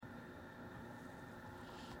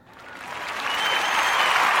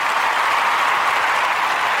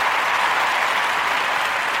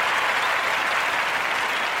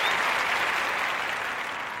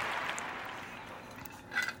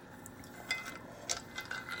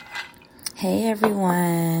Hey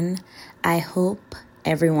everyone, I hope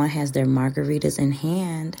everyone has their margaritas in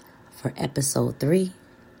hand for episode 3.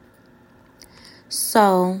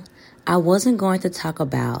 So, I wasn't going to talk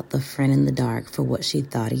about the friend in the dark for what she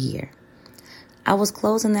thought a year. I was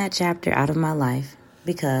closing that chapter out of my life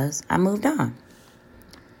because I moved on.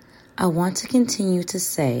 I want to continue to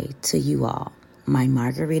say to you all, my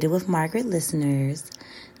Margarita with Margaret listeners,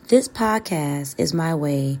 this podcast is my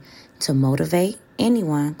way to motivate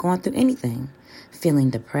anyone going through anything, feeling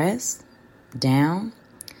depressed, down.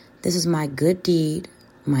 This is my good deed,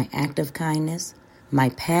 my act of kindness, my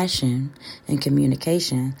passion in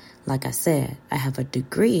communication. Like I said, I have a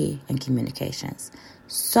degree in communications.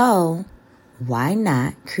 So why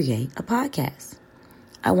not create a podcast?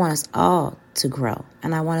 I want us all to grow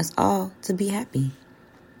and I want us all to be happy.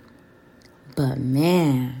 But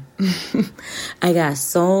man, I got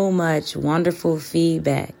so much wonderful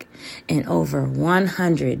feedback and over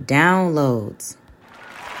 100 downloads.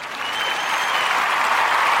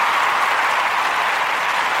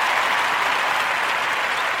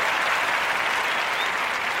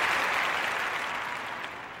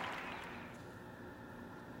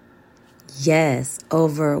 Yes,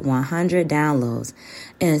 over 100 downloads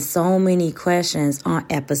and so many questions on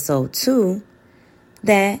episode 2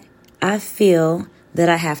 that I feel that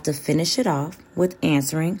I have to finish it off with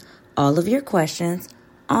answering all of your questions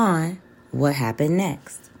on what happened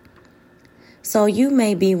next. So you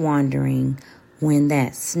may be wondering when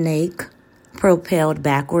that snake propelled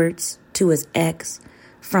backwards to his ex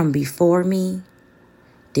from before me,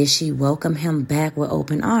 did she welcome him back with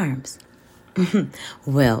open arms?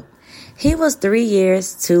 Well, he was 3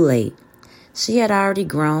 years too late. She had already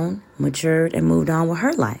grown, matured, and moved on with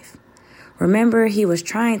her life. Remember, he was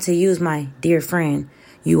trying to use my dear friend,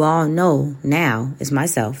 you all know now is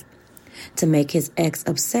myself, to make his ex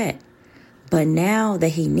upset. But now that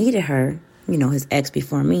he needed her, his ex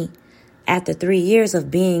before me, after 3 years of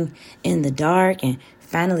being in the dark and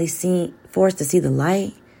finally forced to see the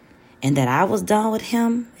light, and that I was done with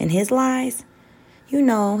him and his lies,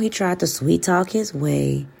 he tried to sweet talk his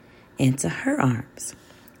way into her arms.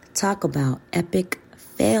 Talk about epic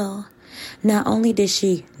fail. Not only did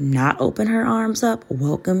she not open her arms up,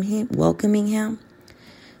 welcoming him,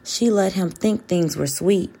 she let him think things were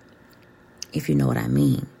sweet, if you know what I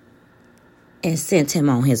mean, and sent him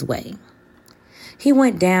on his way. He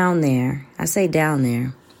went down there. I say down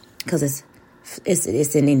there because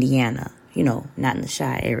it's in Indiana, not in the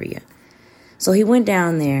Chi area. So he went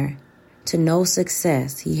down there to no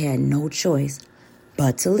success. He had no choice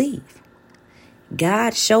but to leave.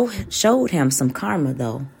 God showed him some karma,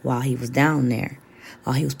 though, while he was down there,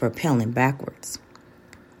 while he was propelling backwards.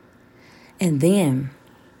 And then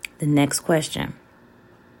the next question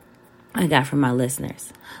I got from my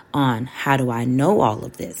listeners on how do I know all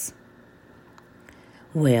of this?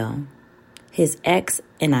 Well, his ex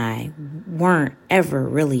and I weren't ever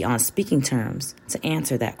really on speaking terms to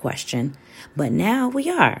answer that question, but now we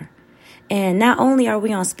are. And not only are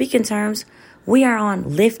we on speaking terms, we are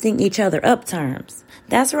on lifting each other up terms.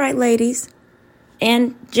 That's right, ladies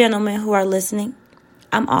and gentlemen who are listening.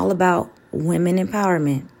 I'm all about women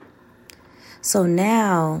empowerment. So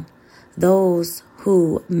now those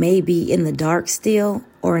who may be in the dark still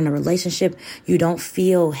or in a relationship you don't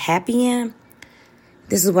feel happy in,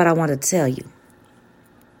 this is what I want to tell you.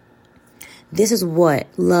 This is what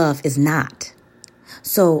love is not.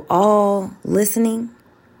 So all listening,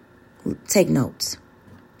 take notes.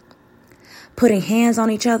 Putting hands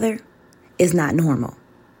on each other is not normal.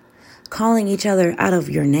 Calling each other out of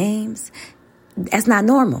your names, that's not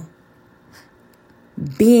normal.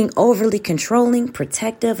 Being overly controlling,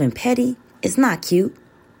 protective, and petty is not cute.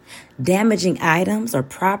 Damaging items or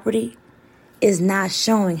property is not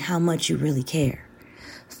showing how much you really care.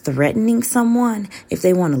 Threatening someone if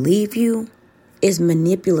they want to leave you is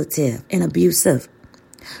manipulative and abusive.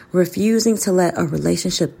 Refusing to let a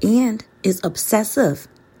relationship end is obsessive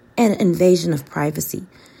and invasion of privacy.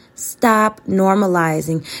 Stop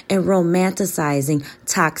normalizing and romanticizing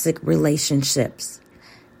toxic relationships.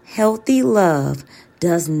 Healthy love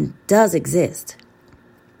does exist.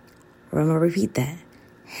 Remember, repeat that.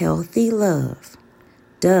 Healthy love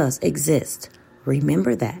does exist.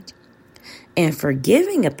 Remember that. And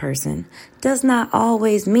forgiving a person does not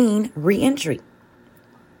always mean re-entry.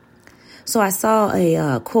 So I saw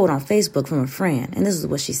a quote on Facebook from a friend, and this is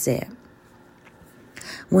what she said.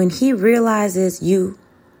 When he realizes you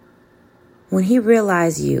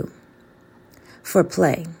for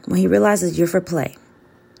play, when he realizes you're for play,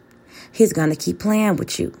 he's going to keep playing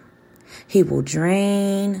with you. He will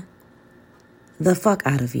drain the fuck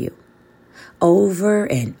out of you. over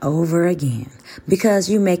and over again because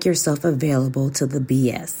you make yourself available to the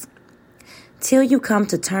BS. Till you come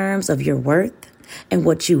to terms of your worth and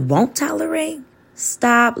what you won't tolerate,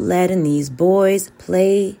 stop letting these boys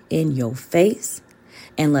play in your face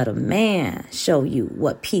and let a man show you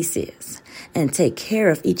what peace is and take care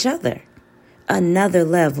of each other. Another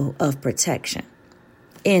level of protection.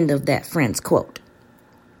 End of that friend's quote.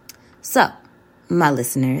 So, my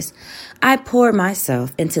listeners, I poured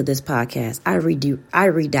myself into this podcast. I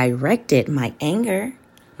redirected my anger,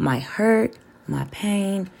 my hurt, my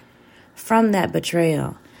pain from that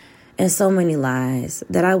betrayal and so many lies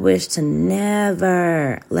that I wish to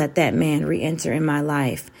never let that man re-enter in my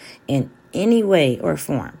life in any way or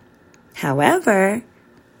form. However,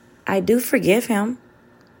 I do forgive him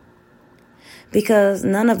because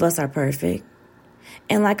none of us are perfect.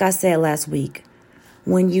 And like I said last week,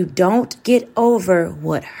 when you don't get over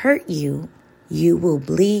what hurt you, you will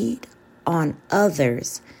bleed on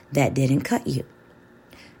others that didn't cut you.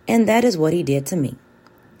 And that is what he did to me.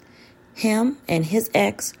 Him and his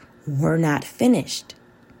ex were not finished.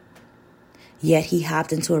 Yet he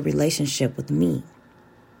hopped into a relationship with me.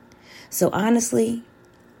 So honestly,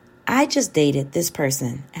 I just dated this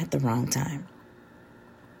person at the wrong time.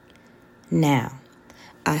 Now,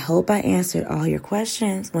 I hope I answered all your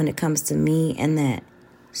questions when it comes to me and that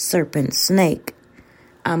serpent snake.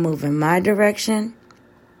 I'm moving my direction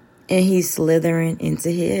and he's slithering into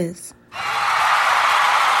his.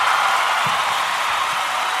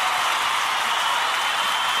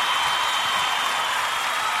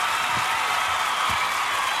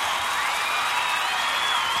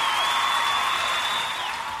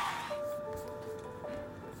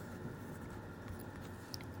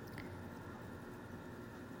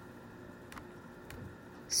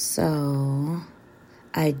 So,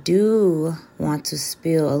 I do want to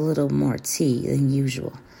spill a little more tea than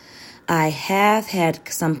usual. I have had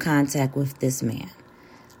some contact with this man,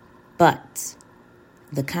 but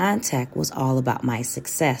the contact was all about my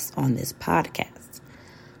success on this podcast.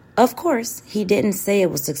 Of course, he didn't say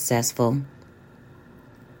it was successful.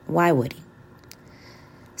 Why would he?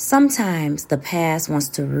 Sometimes the past wants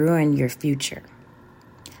to ruin your future.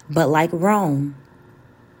 But like Rome,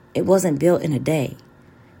 it wasn't built in a day.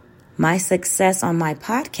 My success on my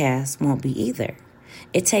podcast won't be either.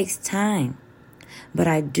 It takes time. But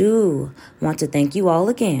I do want to thank you all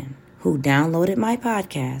again who downloaded my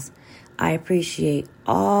podcast. I appreciate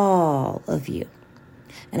all of you.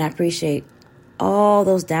 And I appreciate all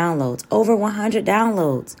those downloads. Over 100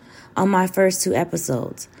 downloads on my first 2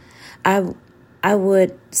 episodes. I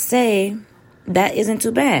would say that isn't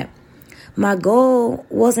too bad. My goal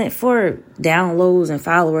wasn't for downloads and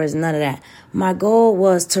followers, none of that. My goal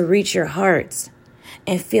was to reach your hearts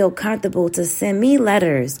and feel comfortable to send me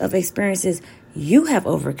letters of experiences you have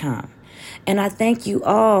overcome. And I thank you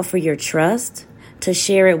all for your trust to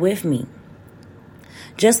share it with me.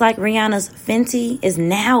 Just like Rihanna's Fenty is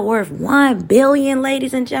now worth $1 billion,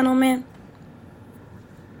 ladies and gentlemen.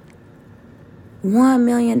 $1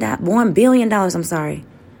 billion, I'm sorry.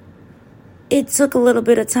 It took a little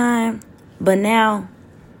bit of time, but now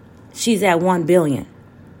she's at 1 billion.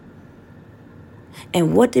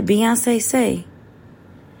 And what did Beyonce say?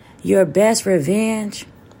 Your best revenge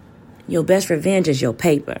is your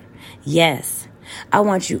paper. Yes, I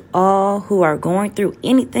want you all who are going through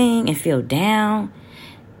anything and feel down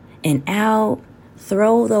and out,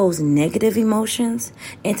 throw those negative emotions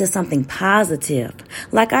into something positive,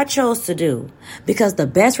 like I chose to do. Because the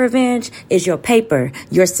best revenge is your paper,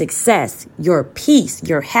 your success, your peace,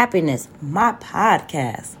 your happiness, my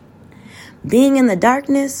podcast. Being in the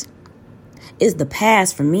darkness is the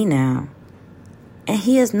past for me now, and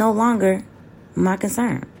he is no longer my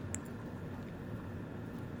concern.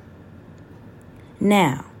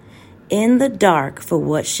 Now, in the dark for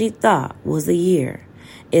what she thought was a year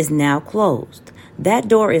is now closed. That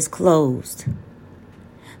door is closed.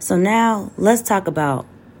 So now let's talk about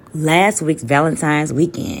last week's Valentine's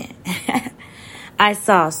weekend. I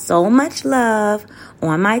saw so much love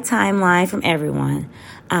on my timeline from everyone.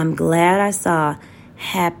 I'm glad I saw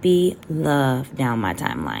happy love down my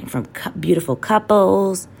timeline, from beautiful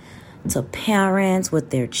couples to parents with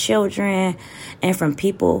their children, and from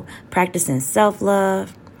people practicing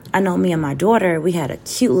self-love. I know me and my daughter, we had a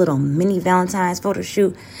cute little mini Valentine's photo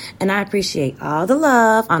shoot, and I appreciate all the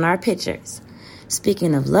love on our pictures.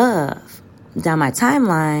 Speaking of love, down my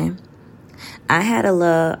timeline, I had a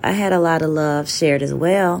lot of love shared as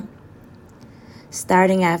well.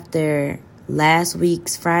 Starting after last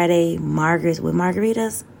week's Friday with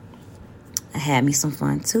margaritas, I had me some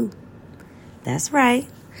fun too. That's right.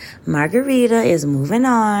 Margarita is moving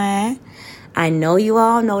on. I know you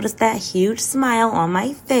all noticed that huge smile on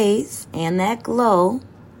my face and that glow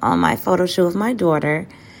on my photo shoot of my daughter.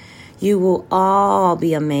 You will all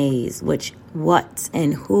be amazed with what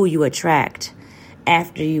and who you attract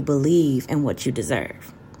after you believe in what you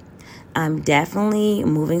deserve. I'm definitely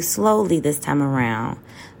moving slowly this time around,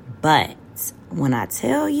 but when I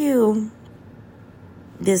tell you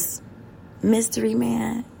this mystery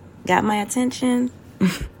man got my attention,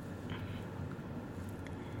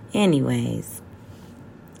 anyways,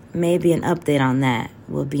 maybe an update on that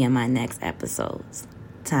will be in my next episodes.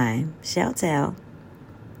 Time shall tell.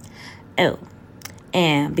 Oh,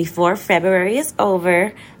 and before February is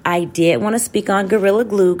over, I did want to speak on Gorilla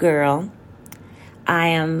Glue Girl. I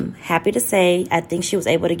am happy to say I think she was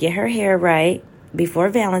able to get her hair right before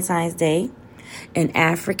Valentine's Day. An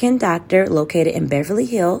African doctor located in Beverly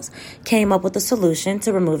Hills came up with a solution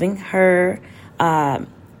to removing her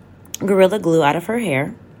Gorilla Glue out of her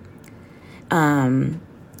hair.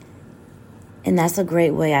 And that's a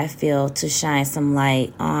great way, I feel, to shine some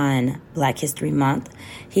light on Black History Month.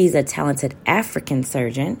 He's a talented African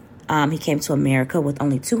surgeon. He came to America with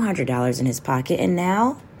only $200 in his pocket, and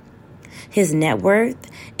now his net worth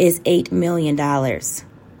is $8 million.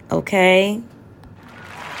 Okay?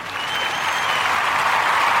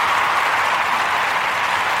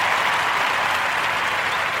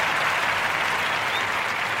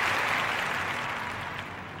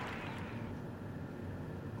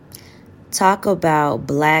 Talk about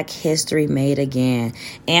Black history made again.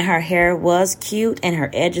 And her hair was cute and her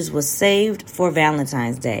edges was saved for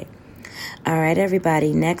Valentine's Day. All right,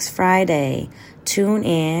 everybody, next Friday, tune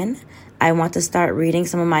in. I want to start reading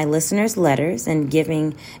some of my listeners' letters and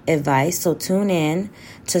giving advice. So tune in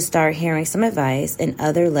to start hearing some advice and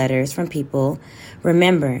other letters from people.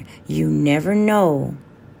 Remember, you never know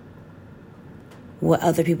what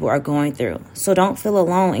other people are going through. So don't feel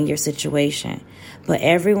alone in your situation. But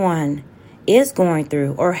everyone is going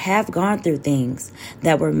through or have gone through things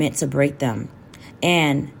that were meant to break them.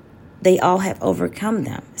 And they all have overcome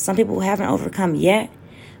them. Some people haven't overcome yet,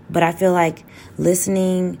 but I feel like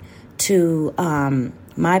listening to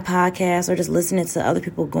my podcast or just listening to other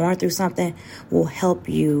people going through something will help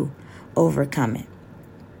you overcome it.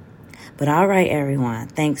 But all right, everyone,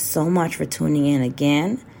 thanks so much for tuning in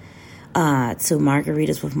again to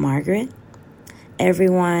Margaritas with Margaret.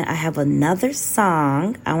 Everyone, I have another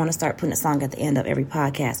song. I want to start putting a song at the end of every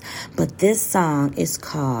podcast. But this song is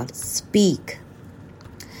called Speak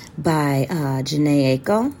by Janae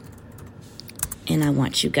Aiko. And I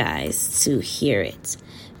want you guys to hear it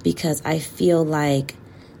because I feel like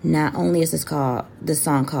not only is this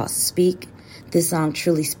song called Speak, this song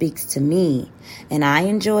truly speaks to me. And I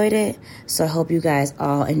enjoyed it, so I hope you guys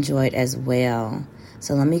all enjoyed as well.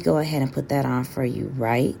 So let me go ahead and put that on for you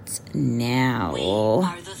right now. We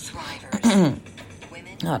are the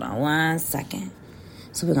Thrivers. Hold on one second.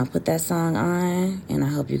 So we're going to put that song on, and I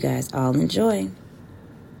hope you guys all enjoy.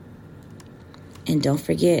 And don't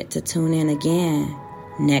forget to tune in again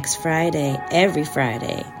next Friday, every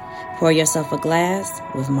Friday. Pour yourself a glass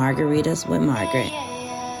with Margaritas with Margaret.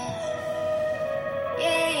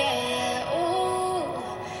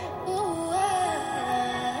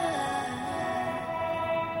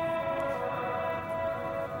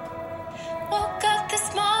 Woke up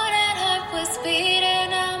this morning, heart was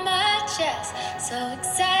beating out my chest. So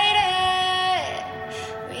excited,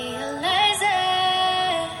 realizing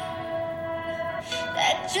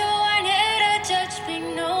that you weren't here to judge me,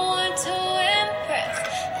 no one to impress.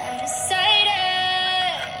 I decided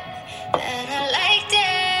that I liked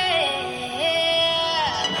it.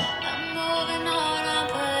 I'm moving on, I'm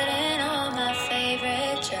putting on my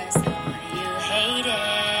favorite dress. You hate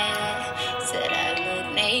it, said I look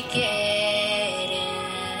naked.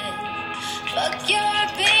 Fuck your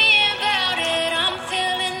opinion about it, I'm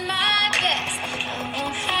feeling my best. I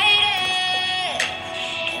won't hide it.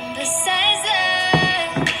 And besides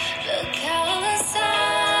that, look how the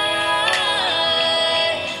sun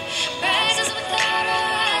rises without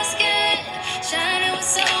our asking, shining with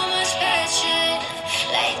so much passion,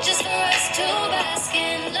 like just for us to bask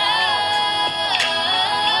in love.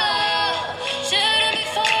 Shouldn't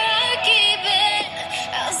before I keep it,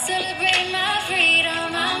 I'll celebrate my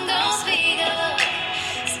freedom. I'm gonna speak up,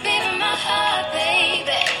 speak from my heart,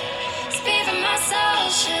 baby, speak from my soul,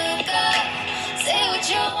 sugar. Say what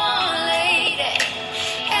you want.